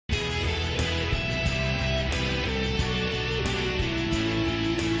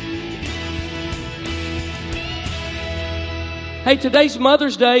Hey, today's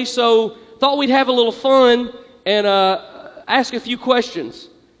Mother's Day, so thought we'd have a little fun and ask a few questions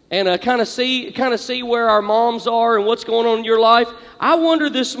and kind of see where our moms are and what's going on in your life. I wonder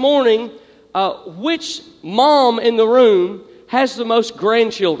this morning which mom in the room has the most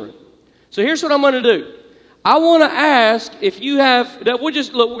grandchildren. So here's what I'm going to do. I want to ask if you have. We're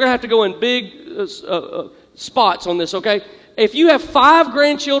going to have to go in big spots on this, okay? If you have 5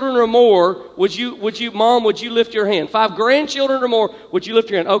 grandchildren or more, would you lift your hand? 5 grandchildren or more, would you lift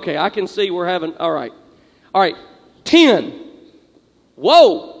your hand? Okay, I can see we're having, all right. 10.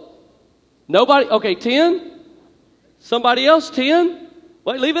 Whoa. Nobody, okay, 10. Somebody else, 10.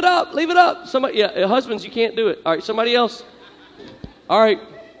 Wait, leave it up. Somebody, yeah, husbands, you can't do it. All right, somebody else. All right,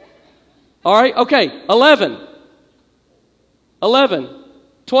 okay, 11.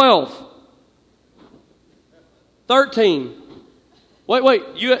 12. 13. Wait,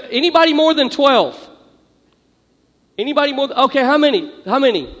 anybody more than 12? Anybody more okay, how many?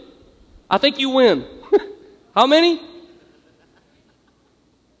 I think you win. How many?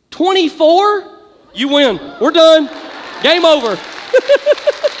 24? You win. We're done. Game over.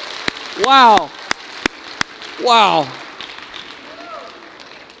 Wow.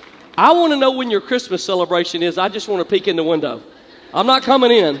 I want to know when your Christmas celebration is. I just want to peek in the window. I'm not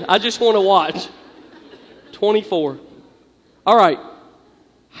coming in. I just want to watch. 24. All right.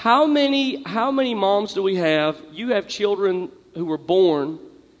 How many moms do we have? You have children who were born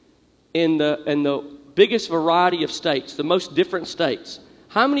in the biggest variety of states, the most different states.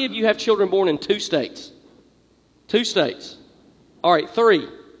 How many of you have children born in 2 states? 2 states. All right, 3.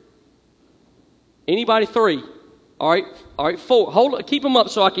 Anybody 3? All right, 4. Keep them up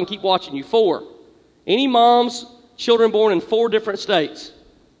so I can keep watching you. 4. Any moms, children born in 4 different states?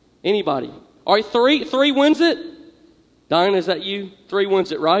 Anybody? All right, 3. 3 wins it. Diane, is that you? 3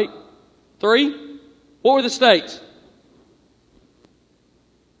 wins it, right? 3? What were the states?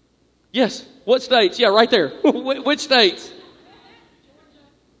 Yes. What states? Yeah, right there. Which states?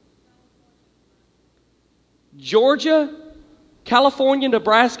 Georgia, California,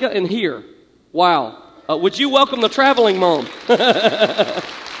 Nebraska, and here. Wow. Would you welcome the traveling mom? I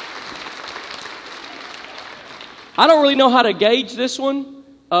don't really know how to gauge this one.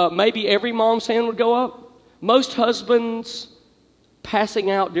 Maybe every mom's hand would go up. Most husbands passing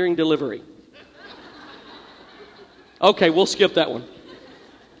out during delivery. Okay, we'll skip that one.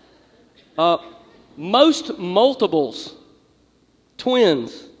 Most multiples.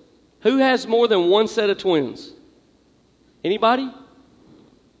 Twins. Who has more than one set of twins? Anybody?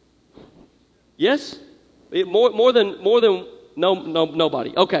 Yes? More than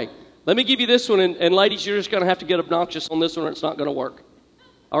nobody. Okay, let me give you this one, and ladies, you're just going to have to get obnoxious on this one or it's not going to work.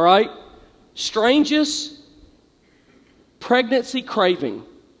 All right? Strangest pregnancy craving.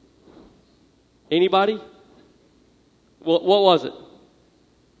 Anybody? What was it?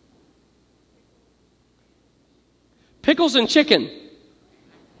 Pickles and chicken.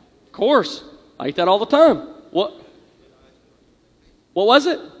 Of course. I eat that all the time. What was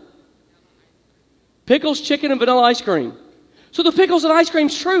it? Pickles, chicken, and vanilla ice cream. So the pickles and ice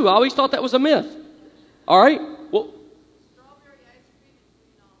cream's true. I always thought that was a myth. All right? Well, strawberry ice cream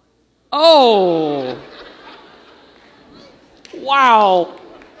and oh. Wow.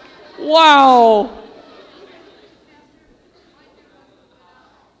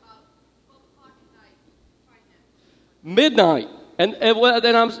 Midnight. And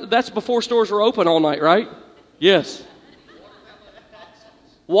then that's before stores were open all night, right? Yes.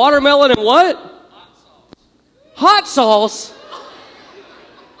 Watermelon and what? Hot sauce.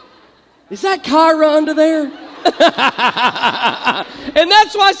 Is that Kyra under there? And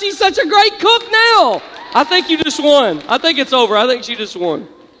that's why she's such a great cook now. I think you just won. I think it's over. I think she just won.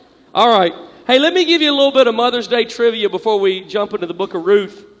 All right. Hey, let me give you a little bit of Mother's Day trivia before we jump into the book of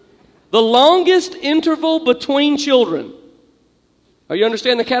Ruth. The longest interval between children. Oh, you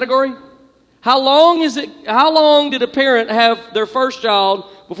understand the category? How long did a parent have their first child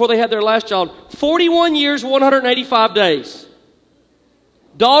before they had their last child? 41 years, 185 days.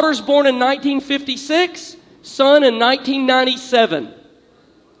 Daughters born in 1956, son in 1997.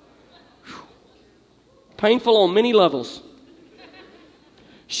 Painful on many levels.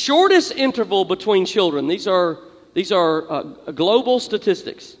 Shortest interval between children. These are global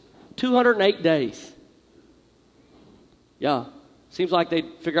statistics. 208 days. Yeah. Seems like they'd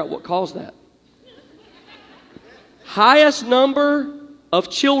figure out what caused that. Highest number of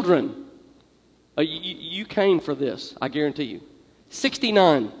children. You came for this, I guarantee you.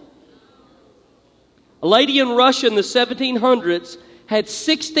 69. A lady in Russia in the 1700s had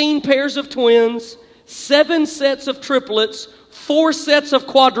 16 pairs of twins, 7 sets of triplets, 4 sets of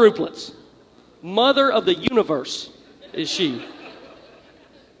quadruplets. Mother of the universe. is she.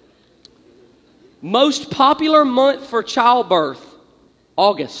 Most popular month for childbirth,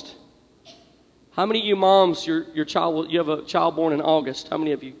 August. How many of you moms, you have a child born in August? How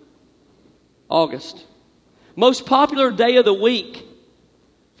many of you? August. Most popular day of the week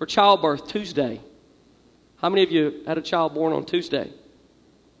for childbirth, Tuesday. How many of you had a child born on Tuesday?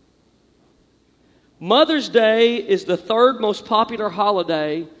 Mother's Day is the third most popular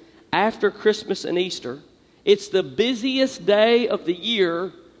holiday after Christmas and Easter. It's the busiest day of the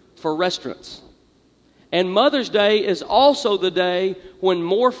year for restaurants. And Mother's Day is also the day when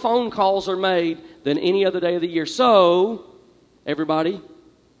more phone calls are made than any other day of the year. So, everybody,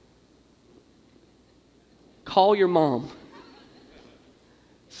 call your mom.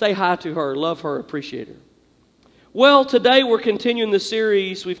 Say hi to her, love her, appreciate her. Well, today we're continuing the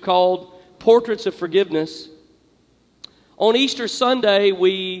series we've called Portraits of Forgiveness. On Easter Sunday,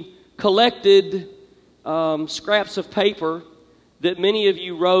 we collected scraps of paper that many of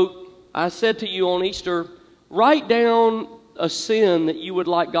you wrote. I said to you on Easter, write down a sin that you would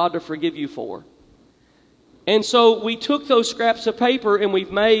like God to forgive you for. And so we took those scraps of paper and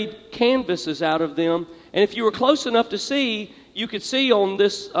we've made canvases out of them. And if you were close enough to see, you could see on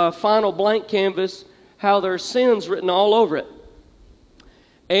this final blank canvas how there are sins written all over it.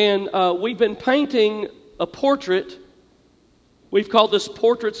 And we've been painting a portrait. We've called this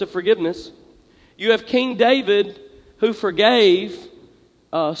Portraits of Forgiveness. You have King David who forgave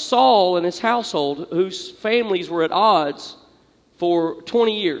Saul and his household, whose families were at odds for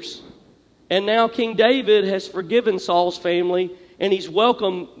 20 years. And now King David has forgiven Saul's family, and he's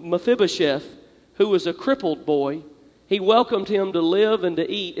welcomed Mephibosheth, who was a crippled boy. He welcomed him to live and to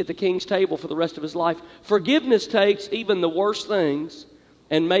eat at the king's table for the rest of his life. Forgiveness takes even the worst things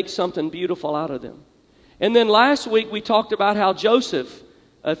and makes something beautiful out of them. And then last week we talked about how Joseph,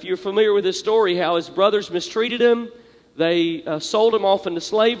 if you're familiar with this story, how his brothers mistreated him. They sold him off into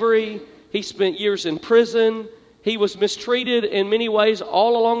slavery. He spent years in prison. He was mistreated in many ways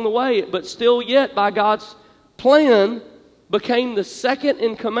all along the way, but still yet by God's plan became the second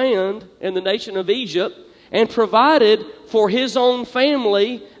in command in the nation of Egypt and provided for his own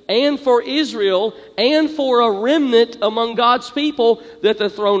family and for Israel and for a remnant among God's people, that the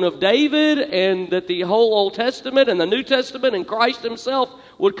throne of David and that the whole Old Testament and the New Testament and Christ himself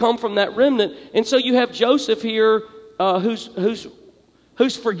would come from that remnant. And so you have Joseph here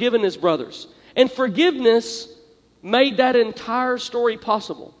who's forgiven his brothers. And forgiveness made that entire story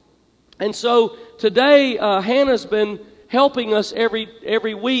possible. And so today Hannah's been helping us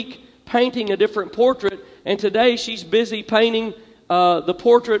every week painting a different portrait. And today she's busy painting the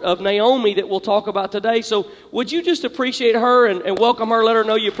portrait of Naomi that we'll talk about today. So would you just appreciate her and welcome her, let her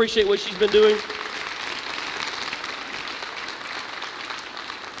know you appreciate what she's been doing?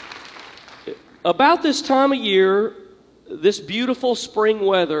 About this time of year, this beautiful spring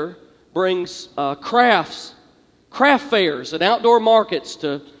weather brings craft fairs and outdoor markets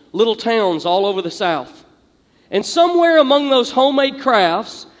to little towns all over the South. And somewhere among those homemade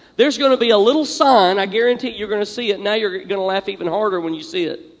crafts, there's going to be a little sign. I guarantee you're going to see it. Now you're going to laugh even harder when you see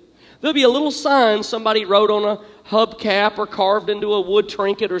it. There'll be a little sign somebody wrote on a hubcap or carved into a wood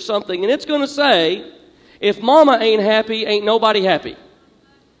trinket or something. And it's going to say, if mama ain't happy, ain't nobody happy.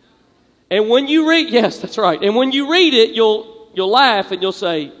 And when you read, yes, that's right. And when you read it, you'll laugh and you'll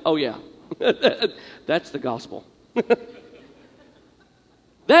say, oh yeah, that's the gospel.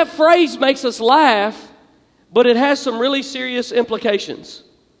 That phrase makes us laugh, but it has some really serious implications.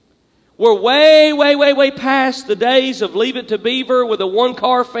 We're way past the days of Leave It to Beaver with a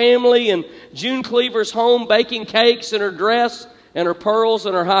one-car family and June Cleaver's home baking cakes in her dress and her pearls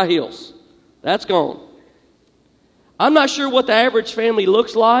and her high heels. That's gone. I'm not sure what the average family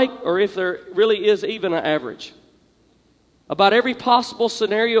looks like or if there really is even an average. About every possible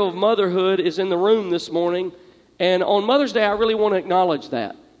scenario of motherhood is in the room this morning, and on Mother's Day I really want to acknowledge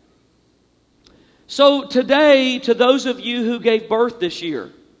that. So today, to those of you who gave birth this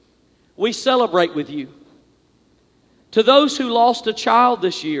year, we celebrate with you. To those who lost a child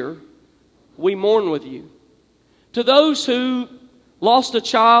this year, we mourn with you. To those who lost a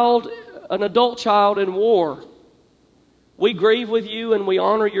child, an adult child in war, we grieve with you and we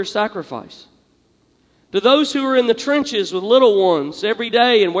honor your sacrifice. To those who are in the trenches with little ones every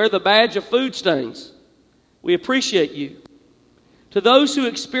day and wear the badge of food stains, we appreciate you. To those who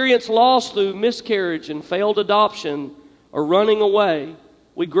experience loss through miscarriage and failed adoption or running away,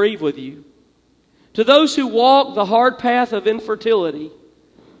 we grieve with you. To those who walk the hard path of infertility,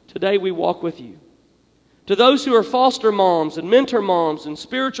 today we walk with you. To those who are foster moms and mentor moms and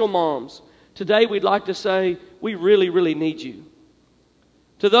spiritual moms, today we'd like to say, we really need you.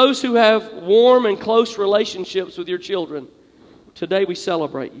 To those who have warm and close relationships with your children, today we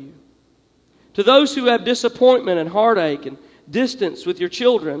celebrate you. To those who have disappointment and heartache and distance with your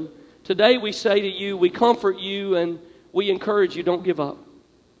children, today we say to you, we comfort you and we encourage you, don't give up.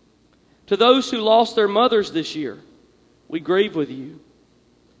 To those who lost their mothers this year, we grieve with you.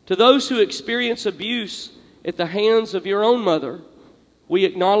 To those who experience abuse at the hands of your own mother, we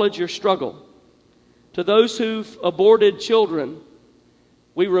acknowledge your struggle. To those who've aborted children,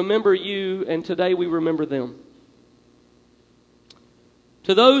 we remember you, and today we remember them.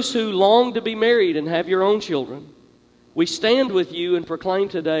 To those who long to be married and have your own children, we stand with you and proclaim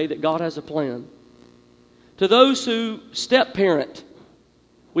today that God has a plan. To those who step-parent,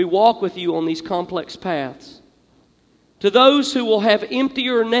 we walk with you on these complex paths. To those who will have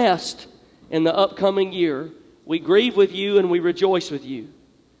emptier nest in the upcoming year, we grieve with you and we rejoice with you.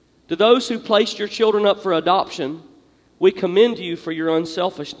 To those who placed your children up for adoption, we commend you for your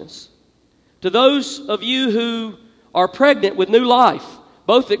unselfishness. To those of you who are pregnant with new life,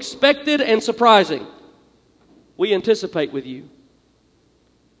 both expected and surprising, we anticipate with you.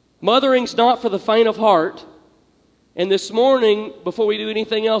 Mothering's not for the faint of heart. And this morning, before we do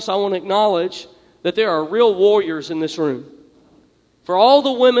anything else, I want to acknowledge that there are real warriors in this room. For all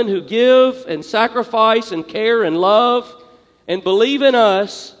the women who give and sacrifice and care and love and believe in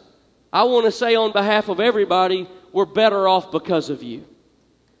us, I want to say on behalf of everybody, we're better off because of you.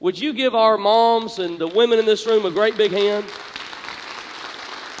 Would you give our moms and the women in this room a great big hand?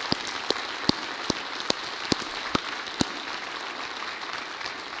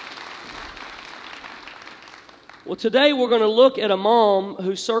 Well, today we're going to look at a mom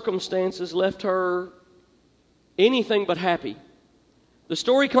whose circumstances left her anything but happy. The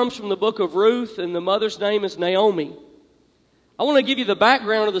story comes from the book of Ruth, and the mother's name is Naomi. I want to give you the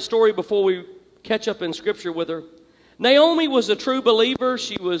background of the story before we catch up in Scripture with her. Naomi was a true believer.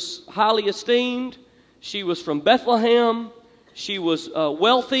 She was highly esteemed. She was from Bethlehem. She was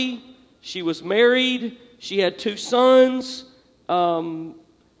wealthy. She was married. She had 2 sons. Her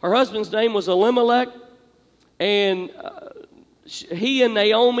husband's name was Elimelech. And he and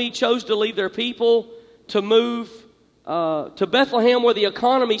Naomi chose to leave their people to move to Bethlehem, where the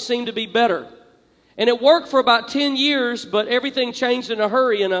economy seemed to be better. And it worked for about 10 years, but everything changed in a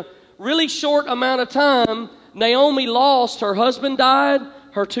hurry. In a really short amount of time, Naomi lost. Her husband died,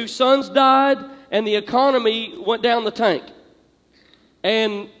 her 2 sons died, and the economy went down the tank.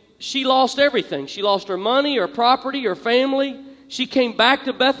 And she lost everything. She lost her money, her property, her family. She came back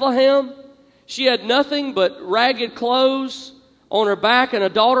to Bethlehem. She had nothing but ragged clothes on her back and a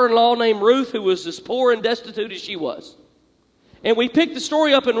daughter-in-law named Ruth who was as poor and destitute as she was. And we picked the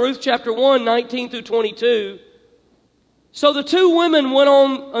story up in Ruth chapter 1, 19 through 22. So the 2 women went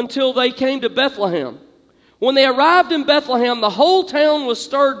on until they came to Bethlehem. When they arrived in Bethlehem, the whole town was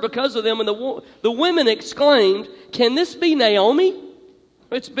stirred because of them, and the women exclaimed, "Can this be Naomi?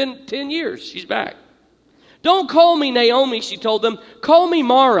 It's been 10 years. She's back." "Don't call me Naomi," she told them. "Call me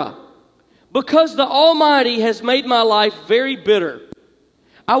Mara, because the Almighty has made my life very bitter.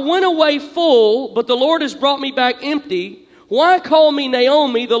 I went away full, but the Lord has brought me back empty. Why call me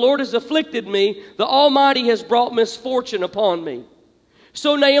Naomi? The Lord has afflicted me. The Almighty has brought misfortune upon me."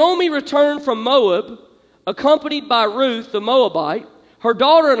 So Naomi returned from Moab, accompanied by Ruth the Moabite, her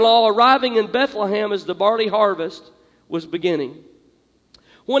daughter-in-law, arriving in Bethlehem as the barley harvest was beginning.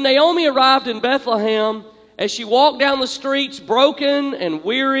 When Naomi arrived in Bethlehem, as she walked down the streets broken and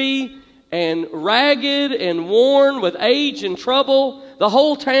weary and ragged and worn with age and trouble, the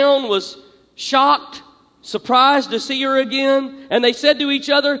whole town was shocked, surprised to see her again. And they said to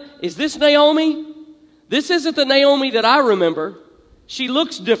each other, "Is this Naomi? This isn't the Naomi that I remember. She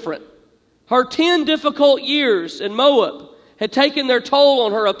looks different." Her 10 difficult years in Moab had taken their toll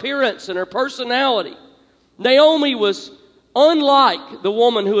on her appearance and her personality. Naomi was unlike the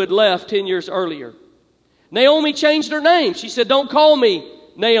woman who had left 10 years earlier. Naomi changed her name. She said, "Don't call me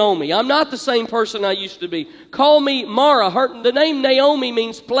Naomi. I'm not the same person I used to be. Call me Mara." The name Naomi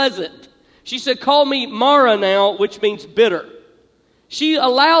means pleasant. She said, "Call me Mara now," which means bitter. She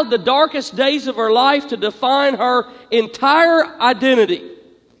allowed the darkest days of her life to define her entire identity.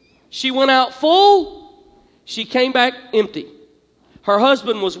 She went out full. She came back empty. Her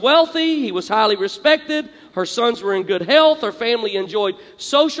husband was wealthy. He was highly respected. Her sons were in good health. Her family enjoyed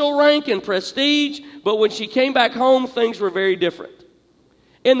social rank and prestige. But when she came back home, things were very different.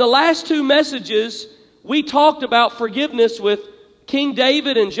 In the last 2 messages, we talked about forgiveness with King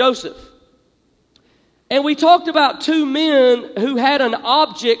David and Joseph. And we talked about 2 men who had an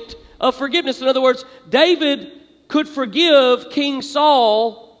object of forgiveness. In other words, David could forgive King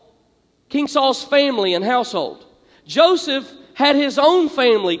Saul's family and household. Joseph had his own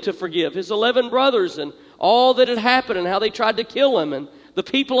family to forgive, his 11 brothers and all that had happened and how they tried to kill him and the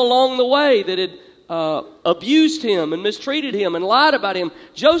people along the way that had abused him and mistreated him and lied about him.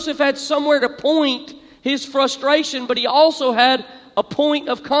 Joseph had somewhere to point his frustration, but he also had a point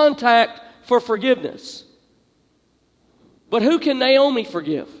of contact for forgiveness. But who can Naomi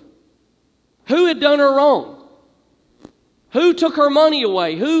forgive? Who had done her wrong? Who took her money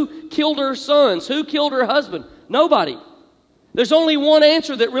away? Who killed her sons? Who killed her husband? Nobody. There's only one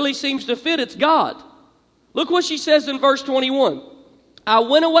answer that really seems to fit. It's God. Look what she says in verse 21. I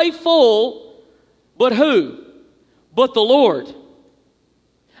went away full, but who? But the Lord.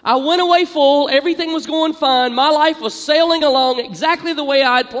 I went away full. Everything was going fine. My life was sailing along exactly the way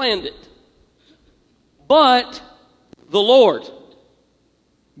I had planned it. But the Lord,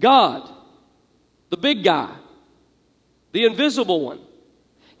 God, the big guy, the invisible one,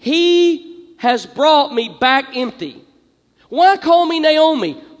 He has brought me back empty. Why call me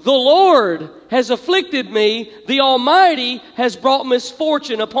Naomi? The Lord has afflicted me. The Almighty has brought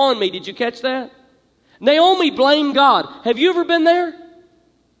misfortune upon me. Did you catch that? Naomi blamed God. Have you ever been there?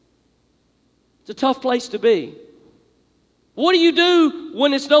 It's a tough place to be. What do you do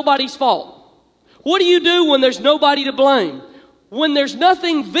when it's nobody's fault? What do you do when there's nobody to blame? When there's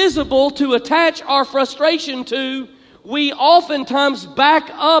nothing visible to attach our frustration to, we oftentimes back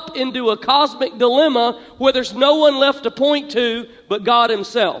up into a cosmic dilemma where there's no one left to point to but God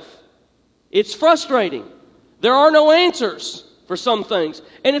Himself. It's frustrating. There are no answers for some things.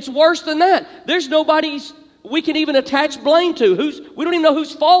 And it's worse than that. There's nobody we can even attach blame to. We don't even know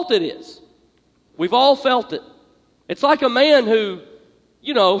whose fault it is. We've all felt it. It's like a man who,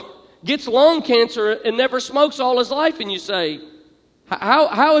 gets lung cancer and never smokes all his life, and you say,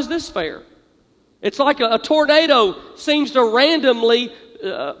 how is this fair? It's like a tornado seems to randomly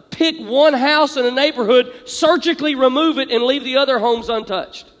pick one house in a neighborhood, surgically remove it, and leave the other homes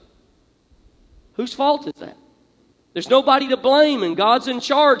untouched. Whose fault is that? There's nobody to blame, and God's in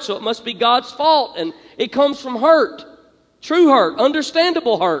charge, so it must be God's fault. And it comes from hurt, true hurt,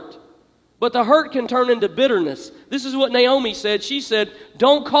 understandable hurt. But the hurt can turn into bitterness. This is what Naomi said. She said,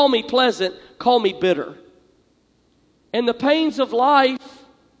 don't call me pleasant, call me bitter. And the pains of life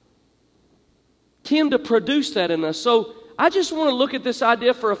tend to produce that in us. So I just want to look at this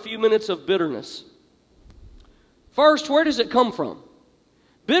idea for a few minutes of bitterness. First, where does it come from?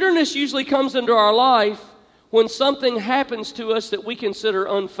 Bitterness usually comes into our life when something happens to us that we consider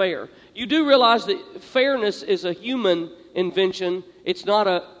unfair. You do realize that fairness is a human invention. It's not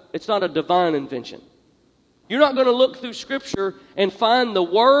a divine invention. You're not going to look through Scripture and find the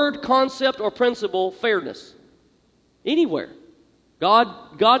word, concept, or principle fairness anywhere.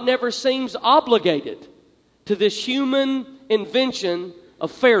 God never seems obligated to this human invention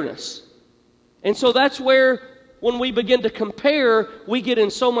of fairness. And so that's where, when we begin to compare, we get in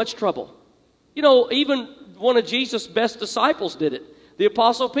so much trouble. Even one of Jesus' best disciples did it. The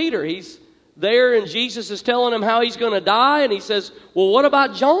Apostle Peter, he's there and Jesus is telling him how he's going to die. And he says, well, what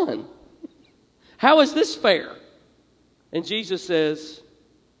about John? How is this fair? And Jesus says,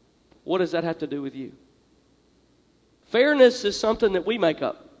 what does that have to do with you? Fairness is something that we make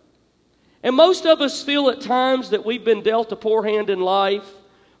up. And most of us feel at times that we've been dealt a poor hand in life,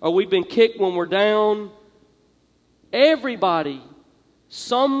 or we've been kicked when we're down. Everybody,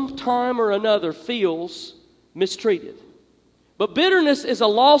 sometime or another, feels mistreated. But bitterness is a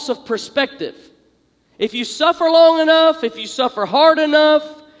loss of perspective. If you suffer long enough, if you suffer hard enough,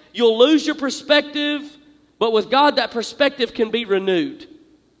 you'll lose your perspective. But with God, that perspective can be renewed.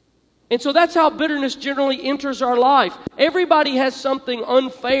 And so that's how bitterness generally enters our life. Everybody has something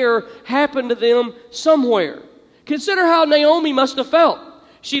unfair happen to them somewhere. Consider how Naomi must have felt.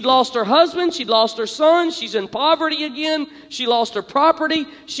 She'd lost her husband, she'd lost her son, she's in poverty again, she lost her property.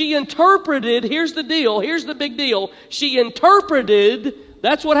 She interpreted, here's the deal, here's the big deal. She interpreted,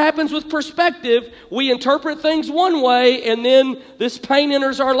 that's what happens with perspective. We interpret things one way, and then this pain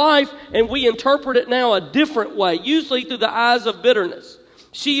enters our life, and we interpret it now a different way, usually through the eyes of bitterness.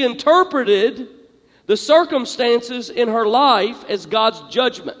 She interpreted the circumstances in her life as God's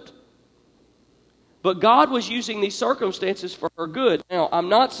judgment. But God was using these circumstances for her good. Now, I'm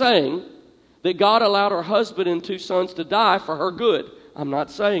not saying that God allowed her husband and 2 sons to die for her good. I'm not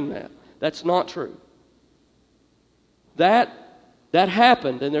saying that. That's not true. That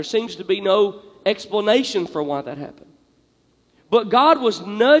happened, and there seems to be no explanation for why that happened. But God was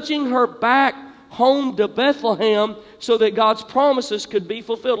nudging her back home to Bethlehem so that God's promises could be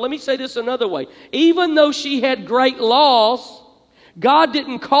fulfilled. Let me say this another way. Even though she had great loss, God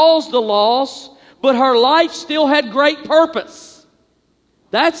didn't cause the loss, but her life still had great purpose.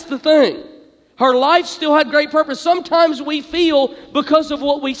 That's the thing. Her life still had great purpose. Sometimes we feel because of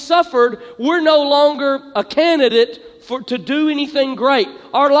what we suffered, we're no longer a candidate to do anything great.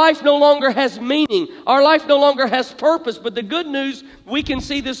 Our life no longer has meaning. Our life no longer has purpose. But the good news we can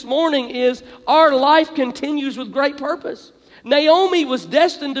see this morning is our life continues with great purpose. Naomi was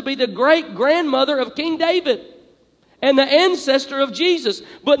destined to be the great-grandmother of King David and the ancestor of Jesus.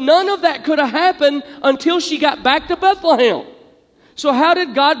 But none of that could have happened until she got back to Bethlehem. So how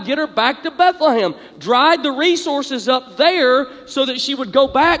did God get her back to Bethlehem? Dried the resources up there so that she would go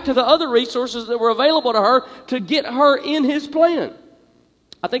back to the other resources that were available to her to get her in His plan.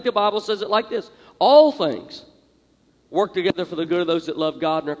 I think the Bible says it like this: all things work together for the good of those that love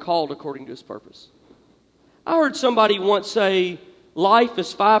God and are called according to His purpose. I heard somebody once say, life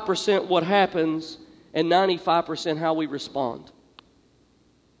is 5% what happens and 95% how we respond.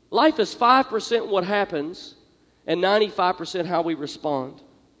 Life is 5% what happens and 95% how we respond.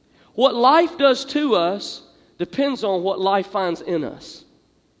 What life does to us depends on what life finds in us.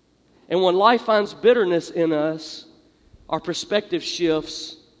 And when life finds bitterness in us, our perspective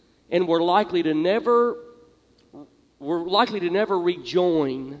shifts, and we're likely to never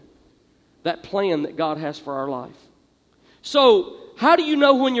rejoin that plan that God has for our life. So, how do you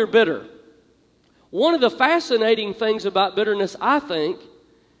know when you're bitter? One of the fascinating things about bitterness, I think,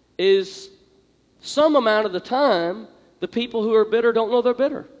 is some amount of the time, the people who are bitter don't know they're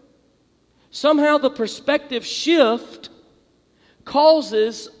bitter. Somehow the perspective shift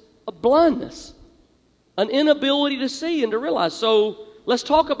causes a blindness, an inability to see and to realize. So let's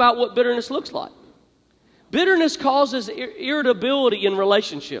talk about what bitterness looks like. Bitterness causes irritability in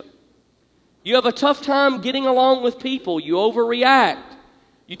relationship. You have a tough time getting along with people. You overreact.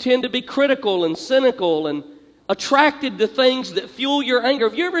 You tend to be critical and cynical and attracted to things that fuel your anger.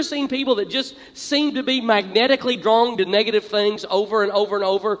 Have you ever seen people that just seem to be magnetically drawn to negative things over and over and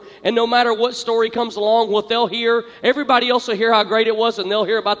over? And no matter what story comes along, what they'll hear, everybody else will hear how great it was, and they'll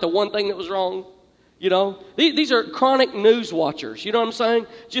hear about the one thing that was wrong. You know, these are chronic news watchers. You know what I'm saying?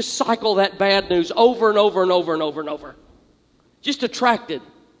 Just cycle that bad news over and over and over and over and over. Just attracted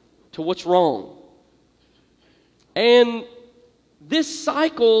to what's wrong. And this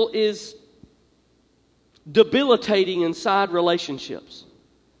cycle is debilitating inside relationships.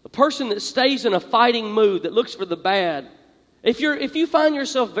 A person that stays in a fighting mood, that looks for the bad. If you find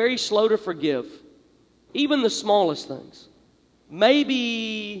yourself very slow to forgive, even the smallest things,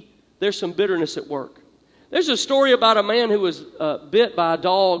 maybe there's some bitterness at work. There's a story about a man who was bit by a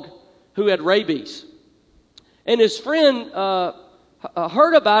dog who had rabies. And his friend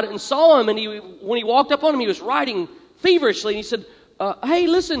heard about it and saw him, and when he walked up on him, he was writing feverishly, and he said, hey,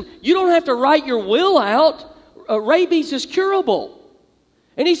 listen, you don't have to write your will out. Rabies is curable.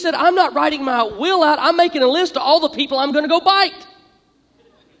 And he said, I'm not writing my will out. I'm making a list of all the people I'm going to go bite.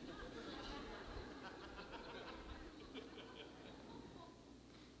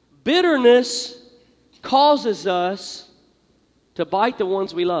 Bitterness causes us to bite the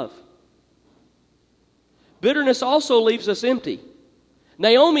ones we love. Bitterness also leaves us empty.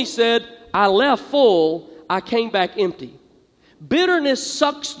 Naomi said, I left full, I came back empty. Bitterness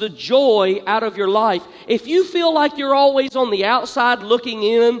sucks the joy out of your life. If you feel like you're always on the outside looking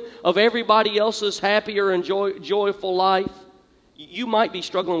in of everybody else's happier and joyful life, you might be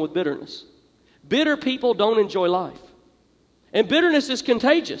struggling with bitterness. Bitter people don't enjoy life. And bitterness is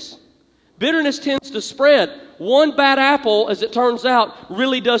contagious. Bitterness tends to spread. One bad apple, as it turns out,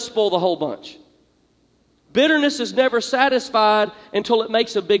 really does spoil the whole bunch. Bitterness is never satisfied until it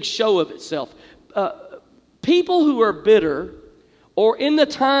makes a big show of itself. People who are bitter, or in the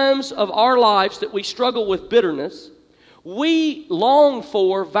times of our lives that we struggle with bitterness, we long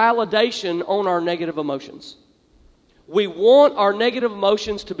for validation on our negative emotions. We want our negative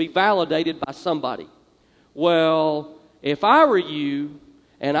emotions to be validated by somebody. Well, if I were you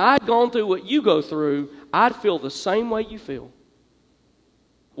and I'd gone through what you go through, I'd feel the same way you feel.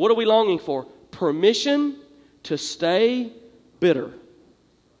 What are we longing for? Permission to stay bitter.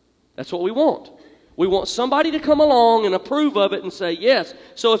 That's what we want. We want somebody to come along and approve of it and say yes.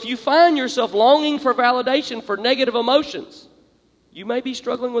 So if you find yourself longing for validation for negative emotions, you may be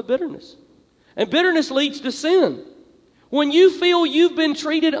struggling with bitterness. And bitterness leads to sin. When you feel you've been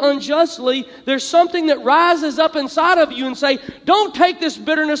treated unjustly, there's something that rises up inside of you and say, don't take this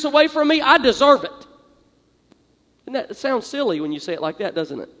bitterness away from me, I deserve it. And that sounds silly when you say it like that,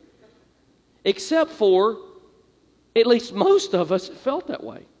 doesn't it? Except for, at least most of us felt that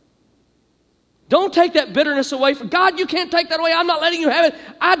way. Don't take that bitterness away from God. You can't take that away. I'm not letting you have it.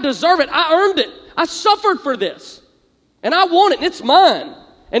 I deserve it. I earned it. I suffered for this. And I want it. And it's mine.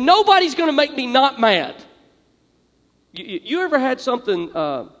 And nobody's going to make me not mad. You ever had something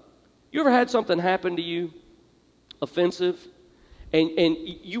You ever had something happen to you, offensive, and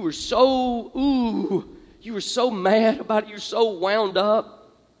you were so, you were so mad about it, you're so wound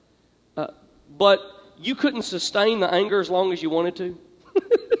up, but you couldn't sustain the anger as long as you wanted to?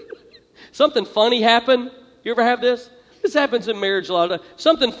 Something funny happened. You ever have this? This happens in marriage a lot of times.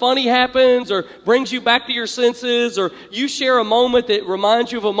 Something funny happens or brings you back to your senses, or you share a moment that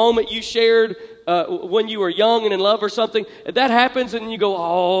reminds you of a moment you shared when you were young and in love or something. That happens and you go,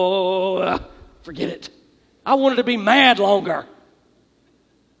 oh, forget it. I wanted to be mad longer.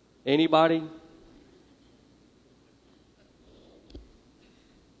 Anybody?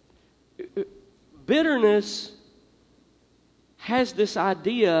 Bitterness has this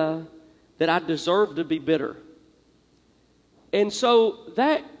idea that I deserve to be bitter. And so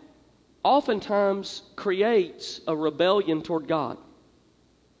that oftentimes creates a rebellion toward God.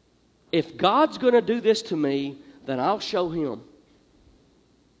 If God's going to do this to me, then I'll show him.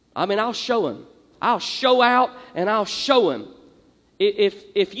 I'll show him. I'll show out and I'll show him.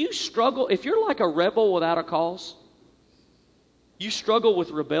 If you struggle, if you're like a rebel without a cause, you struggle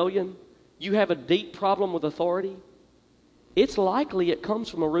with rebellion, you have a deep problem with authority, it's likely it comes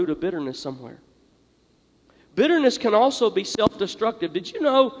from a root of bitterness somewhere. Bitterness can also be self-destructive. Did you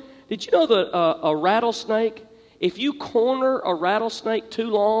know that a rattlesnake, if you corner a rattlesnake too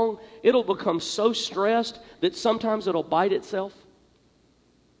long, it'll become so stressed that sometimes it'll bite itself?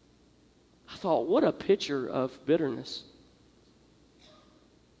 I thought, what a picture of bitterness.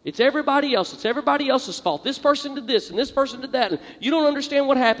 It's everybody else. It's everybody else's fault. This person did this and this person did that. And you don't understand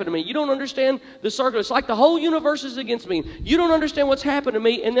what happened to me. You don't understand the circle. It's like the whole universe is against me. You don't understand what's happened to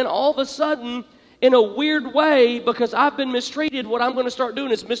me. And then all of a sudden, in a weird way, because I've been mistreated, what I'm going to start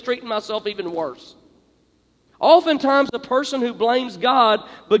doing is mistreating myself even worse. Oftentimes, the person who blames God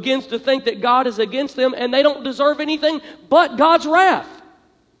begins to think that God is against them and they don't deserve anything but God's wrath.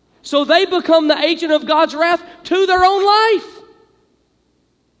 So they become the agent of God's wrath to their own life.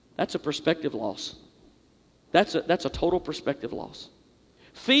 That's a perspective loss. That's a total perspective loss.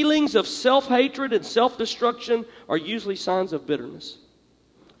 Feelings of self-hatred and self-destruction are usually signs of bitterness.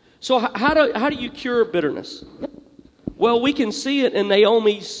 So how do you cure bitterness? Well, we can see it in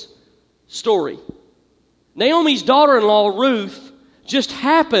Naomi's story. Naomi's daughter-in-law, Ruth, just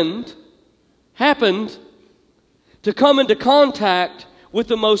happened to come into contact with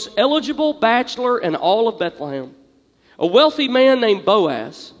the most eligible bachelor in all of Bethlehem, a wealthy man named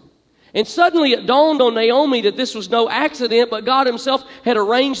Boaz. And suddenly it dawned on Naomi that this was no accident, but God himself had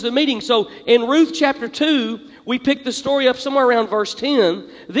arranged the meeting. So in Ruth chapter 2, we pick the story up somewhere around verse 10.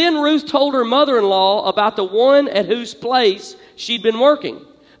 Then Ruth told her mother-in-law about the one at whose place she'd been working.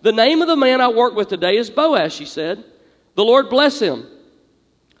 The name of the man I work with today is Boaz, she said. The Lord bless him.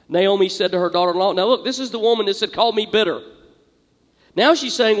 Naomi said to her daughter-in-law, now look, this is the woman that said, call me bitter. Now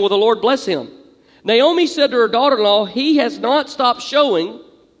she's saying, well, the Lord bless him. Naomi said to her daughter-in-law, he has not stopped showing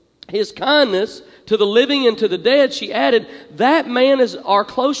his kindness to the living and to the dead. She added, that man is our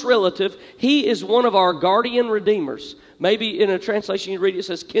close relative. He is one of our guardian redeemers. Maybe in a translation you read it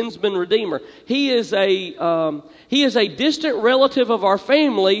says kinsman redeemer. He is a distant relative of our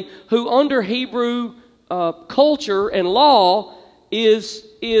family who under Hebrew culture and law is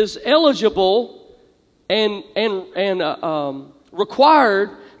eligible and required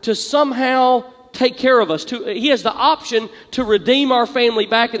to somehow take care of us. He has the option to redeem our family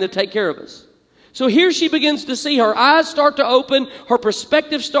back and to take care of us. So here she begins to see, her eyes start to open, her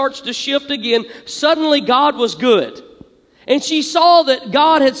perspective starts to shift again. Suddenly God was good. And she saw that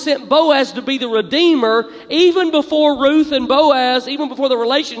God had sent Boaz to be the redeemer even before Ruth and Boaz, even before the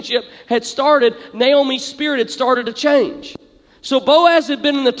relationship had started. Naomi's spirit had started to change. So Boaz had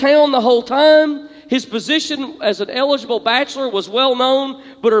been in the town the whole time. His position as an eligible bachelor was well known,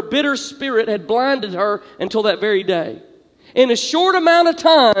 but her bitter spirit had blinded her until that very day. In a short amount of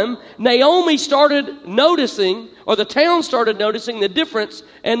time, Naomi started noticing, or the town started noticing the difference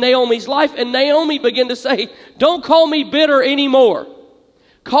in Naomi's life. And Naomi began to say, don't call me bitter anymore.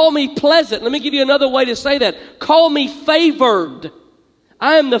 Call me pleasant. Let me give you another way to say that. Call me favored.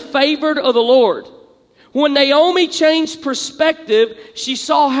 I am the favored of the Lord. When Naomi changed perspective, she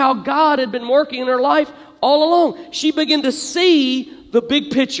saw how God had been working in her life all along. She began to see the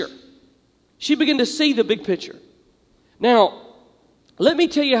big picture. She began to see the big picture. Now, let me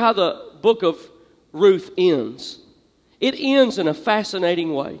tell you how the book of Ruth ends. It ends in a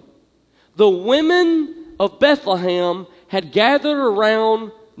fascinating way. The women of Bethlehem had gathered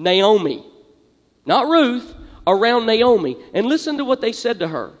around Naomi, not Ruth, around Naomi. And listen to what they said to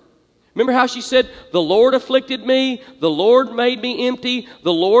her. Remember how she said, the Lord afflicted me, the Lord made me empty,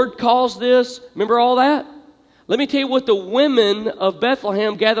 the Lord caused this. Remember all that? Let me tell you what the women of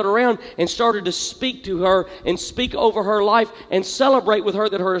Bethlehem gathered around and started to speak to her and speak over her life and celebrate with her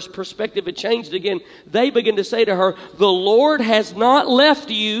that her perspective had changed again. They began to say to her, the Lord has not left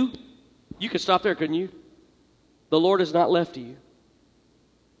you. You could stop there, couldn't you? The Lord has not left you.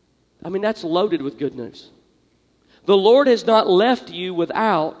 I mean, that's loaded with good news. The Lord has not left you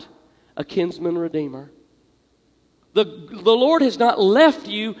without a kinsman redeemer. The Lord has not left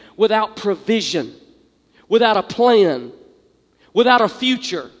you without provision, without a plan, without a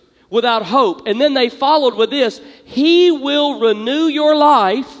future, without hope. And then they followed with this: He will renew your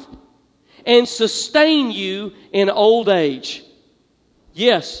life and sustain you in old age.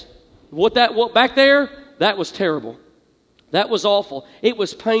 Yes, what back there, that was terrible. That was awful. It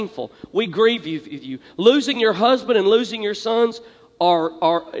was painful. We grieve you. Losing your husband and losing your sons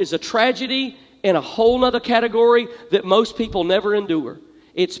is a tragedy in a whole other category that most people never endure.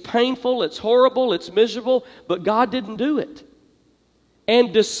 It's painful, it's horrible, it's miserable, but God didn't do it.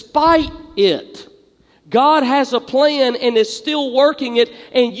 And despite it, God has a plan and is still working it,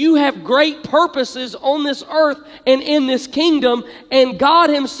 and you have great purposes on this earth and in this kingdom, and God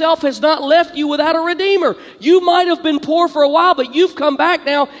Himself has not left you without a Redeemer. You might have been poor for a while, but you've come back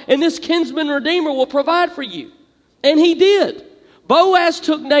now, and this kinsman Redeemer will provide for you. And He did. Boaz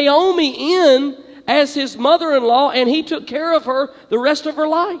took Naomi in as his mother-in-law, and he took care of her the rest of her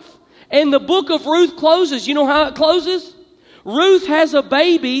life. And the book of Ruth closes. You know how it closes? Ruth has a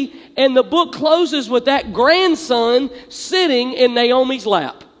baby, and the book closes with that grandson sitting in Naomi's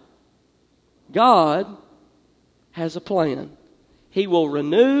lap. God has a plan. He will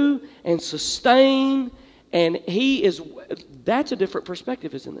renew and sustain, and that's a different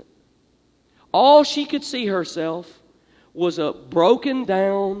perspective, isn't it? All she could see herself was a broken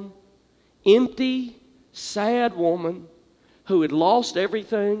down, empty, sad woman who had lost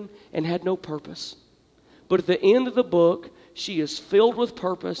everything and had no purpose. But at the end of the book, she is filled with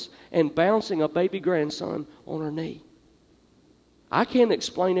purpose and bouncing a baby grandson on her knee. I can't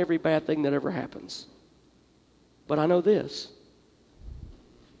explain every bad thing that ever happens. But I know this: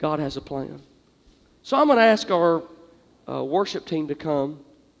 God has a plan. So I'm going to ask our worship team to come.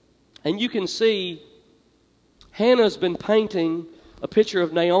 And you can see Hannah's been painting a picture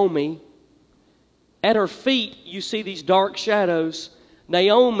of Naomi. At her feet, you see these dark shadows.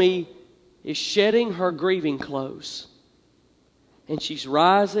 Naomi is shedding her grieving clothes. And she's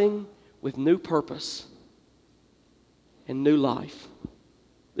rising with new purpose and new life.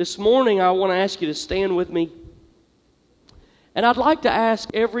 This morning, I want to ask you to stand with me. And I'd like to ask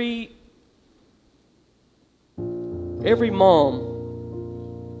every mom,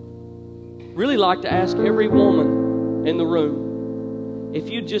 really like to ask every woman in the room, if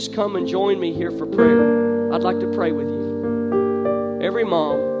you'd just come and join me here for prayer. I'd like to pray with you. Every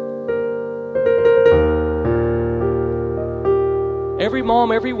mom,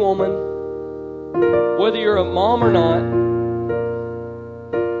 every woman, whether you're a mom or not,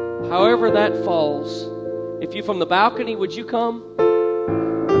 however that falls. If you're from the balcony, would you come?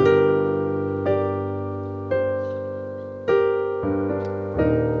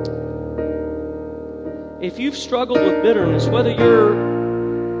 If you've struggled with bitterness, whether you're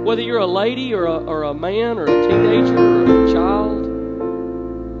a lady or a man or a teenager or a child,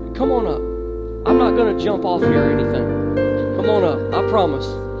 come on up. I'm not going to jump off here or anything. Come on up. I promise.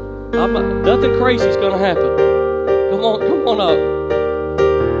 Nothing crazy is going to happen. Come on up.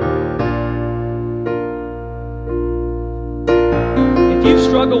 If you've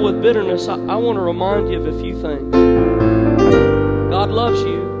struggled with bitterness, I want to remind you of a few things. God loves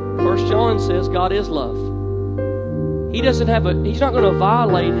you. 1 John says God is love. He's not going to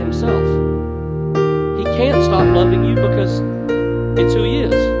violate Himself. He can't stop loving you because it's who He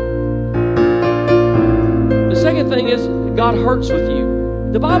is. The second thing is God hurts with you.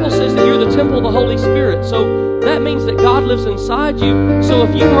 The Bible says that you're the temple of the Holy Spirit. So that means that God lives inside you. So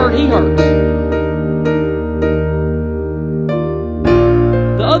if you hurt, He hurts.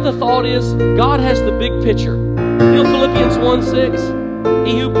 The other thought is God has the big picture. You know Philippians 1:6,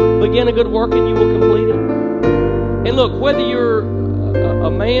 He who began a good work in you will complete it. And look, whether you're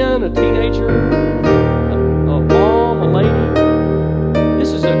a man, a teenager, a mom, a lady,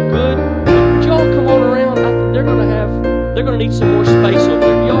 this is a good. Would y'all come on around? They're going to need some more space over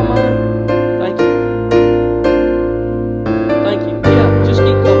there. Y'all mind? Thank you. Thank you. Yeah, just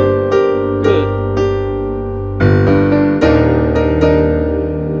keep coming. Good.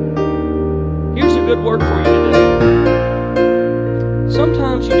 Here's a good word for you today.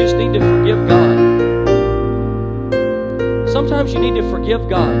 Sometimes you just need to forgive God. Sometimes you need to forgive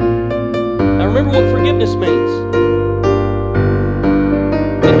God. Now remember what forgiveness means.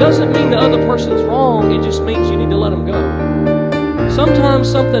 It doesn't mean the other person's wrong. It just means you need to let them go. Sometimes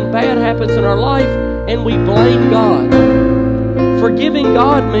something bad happens in our life and we blame God. Forgiving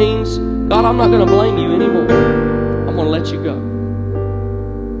God means, God, I'm not going to blame you anymore. I'm going to let you go.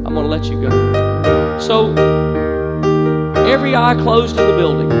 I'm going to let you go. So, every eye closed in the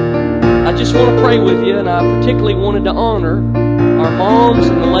building. I just want to pray with you, and I particularly wanted to honor our moms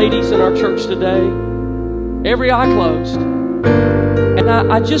and the ladies in our church today. Every eye closed. And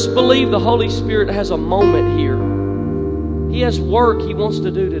I just believe the Holy Spirit has a moment here. He has work He wants to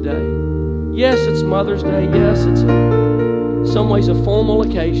do today. Yes, it's Mother's Day. Yes, it's in some ways a formal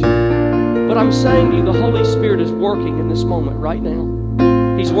occasion. But I'm saying to you, the Holy Spirit is working in this moment right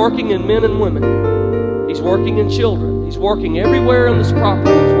now. He's working in men and women. He's working in children. He's working everywhere on this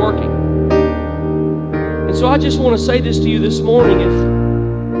property. He's working. And so I just want to say this to you this morning.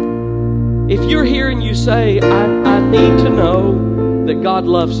 If you're here and you say, I need to know that God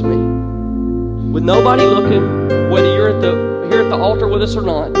loves me, with nobody looking, whether you're here at the altar with us or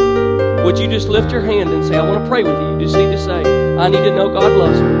not, would you just lift your hand and say, I want to pray with you. You just need to say, I need to know God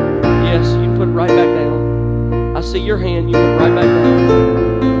loves me. Yes, you can put it right back down. I see your hand. You put it right back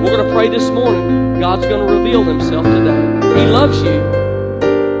down. We're going to pray this morning. God's going to reveal Himself today. He loves you.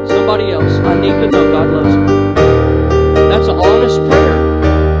 Somebody else, I need to know God loves me. That's an honest prayer.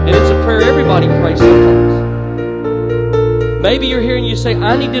 And it's a prayer everybody prays sometimes. Maybe you're here and you say,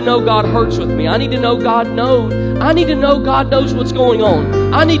 I need to know God hurts with me. I need to know God knows. I need to know God knows what's going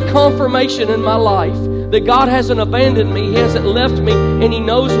on. I need confirmation in my life that God hasn't abandoned me. He hasn't left me, and He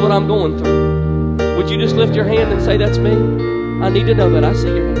knows what I'm going through. Would you just lift your hand and say, that's me? I need to know that. I see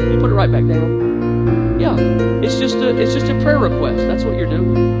your hand. You put it right back down. Yeah, it's just a prayer request. That's what you're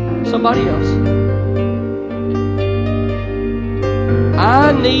doing. Somebody else.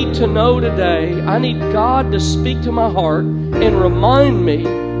 I need to know today, I need God to speak to my heart and remind me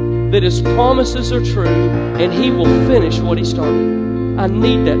that His promises are true and He will finish what He started. I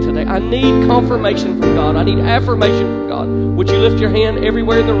need that today. I need confirmation from God. I need affirmation from God. Would you lift your hand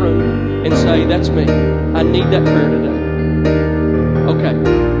everywhere in the room and say, that's me. I need that prayer today. Okay.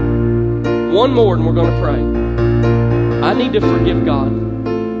 One more and we're going to pray. I need to forgive God.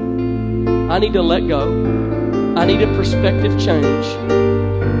 I need to let go. I need a perspective change.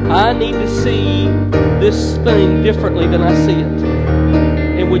 I need to see this thing differently than I see it.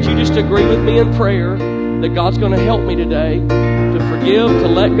 And would you just agree with me in prayer that God's going to help me today to forgive, to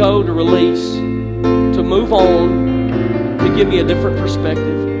let go, to release, to move on, to give me a different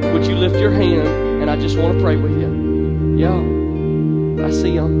perspective? Would you lift your hand? And I just want to pray with you. Yeah, I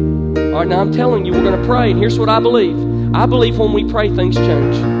see them. All right, now I'm telling you, we're going to pray. And here's what I believe. I believe when we pray, things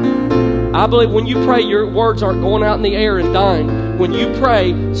change. I believe when you pray, your words aren't going out in the air and dying. When you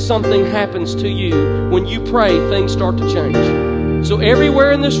pray, something happens to you. When you pray, things start to change. So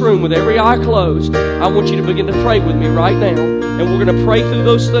everywhere in this room, with every eye closed, I want you to begin to pray with me right now. And we're going to pray through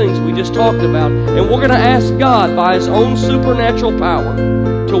those things we just talked about. And we're going to ask God by His own supernatural power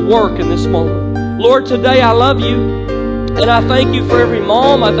to work in this moment. Lord, today I love you. And I thank you for every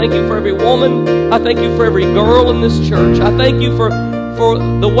mom. I thank you for every woman. I thank you for every girl in this church. I thank you for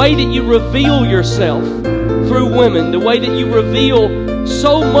the way that you reveal yourself through women, the way that you reveal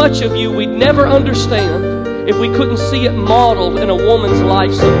so much of you we'd never understand if we couldn't see it modeled in a woman's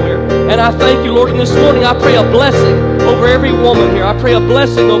life somewhere. And I thank you, Lord, and this morning I pray a blessing over every woman here. I pray a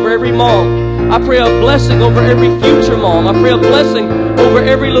blessing over every mom. I pray a blessing over every future mom. I pray a blessing over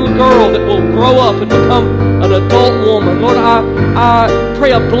every little girl that will grow up and become an adult woman. Lord, I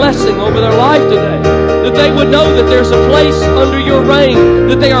pray a blessing over their life today, that they would know that there's a place under your reign,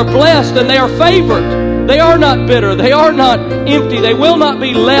 that they are blessed and they are favored. They are not bitter. They are not empty. They will not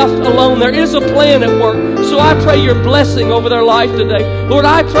be left alone. There is a plan at work. So I pray your blessing over their life today. Lord,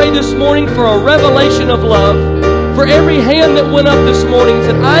 I pray this morning for a revelation of love. For every hand that went up this morning and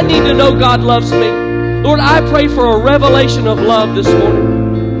said, I need to know God loves me. Lord, I pray for a revelation of love this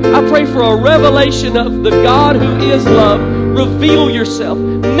morning. I pray for a revelation of the God who is love. Reveal yourself.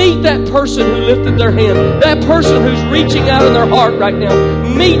 Meet that person who lifted their hand. That person who's reaching out in their heart right now.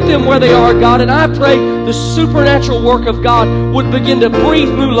 Meet them where they are, God. And I pray the supernatural work of God would begin to breathe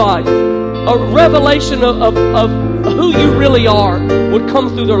new life. A revelation of who you really are would come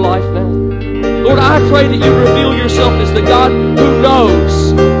through their life now. Lord, I pray that you reveal yourself as the God who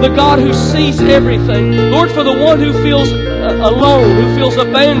knows, the God who sees everything. Lord, for the one who feels alone, who feels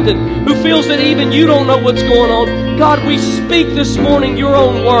abandoned, who feels that even you don't know what's going on, God, we speak this morning your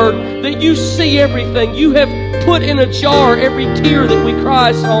own word, that you see everything. You have put in a jar every tear that we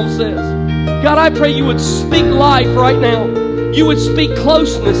cry, Psalm says. God, I pray you would speak life right now. You would speak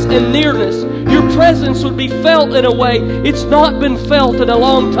closeness and nearness. Your presence would be felt in a way it's not been felt in a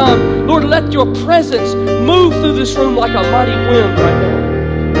long time. Lord, let your presence move through this room like a mighty wind right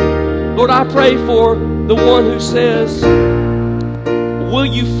now. Lord, I pray for the one who says, will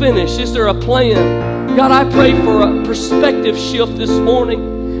you finish? Is there a plan? God, I pray for a perspective shift this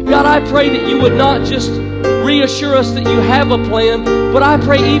morning. God, I pray that you would not just reassure us that you have a plan, but I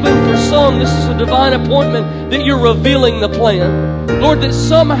pray even for some, this is a divine appointment, that you're revealing the plan. Lord, that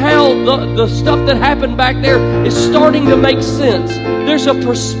somehow the stuff that happened back there is starting to make sense. There's a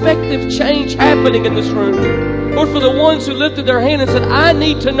perspective change happening in this room. Lord, for the ones who lifted their hand and said, I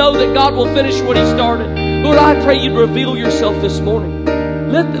need to know that God will finish what He started. Lord, I pray you'd reveal yourself this morning.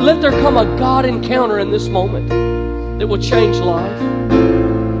 Let there come a God encounter in this moment that will change life.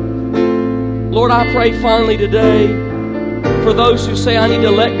 Lord, I pray finally today for those who say, I need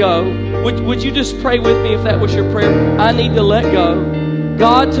to let go. Would you just pray with me if that was your prayer? I need to let go.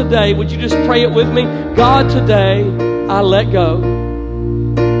 God, today, would you just pray it with me? God, today, I let go.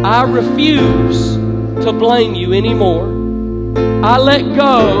 I refuse to blame you anymore. I let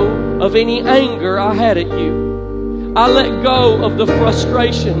go of any anger I had at you. I let go of the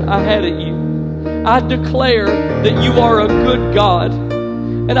frustration I had at you. I declare that you are a good God.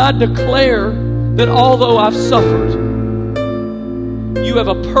 And I declare that although I've suffered, you have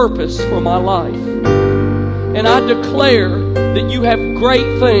a purpose for my life. And I declare that you have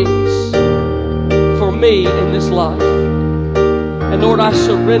great things for me in this life. And Lord, I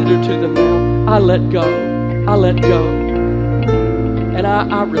surrender to them now. I let go. I let go. And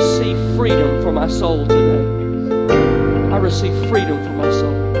I receive freedom for my soul today. I receive freedom for my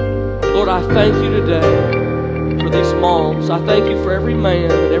soul. Lord, I thank you today for these moms. I thank you for every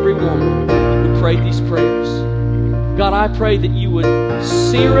man and every woman who prayed these prayers. God, I pray that you would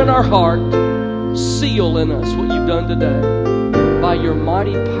sear in our heart, seal in us what you've done today by your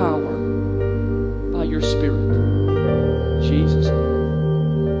mighty power, by your Spirit. In Jesus'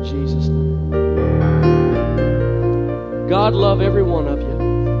 name. In Jesus' name. God, love every one of you.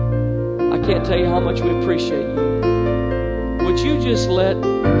 I can't tell you how much we appreciate you. Would you just let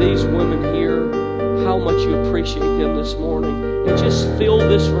these women hear how much you appreciate them this morning, and just fill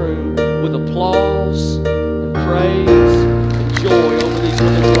this room with applause and praise and joy over these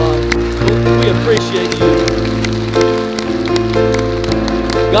women's lives. We appreciate you.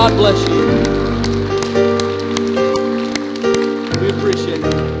 God bless you.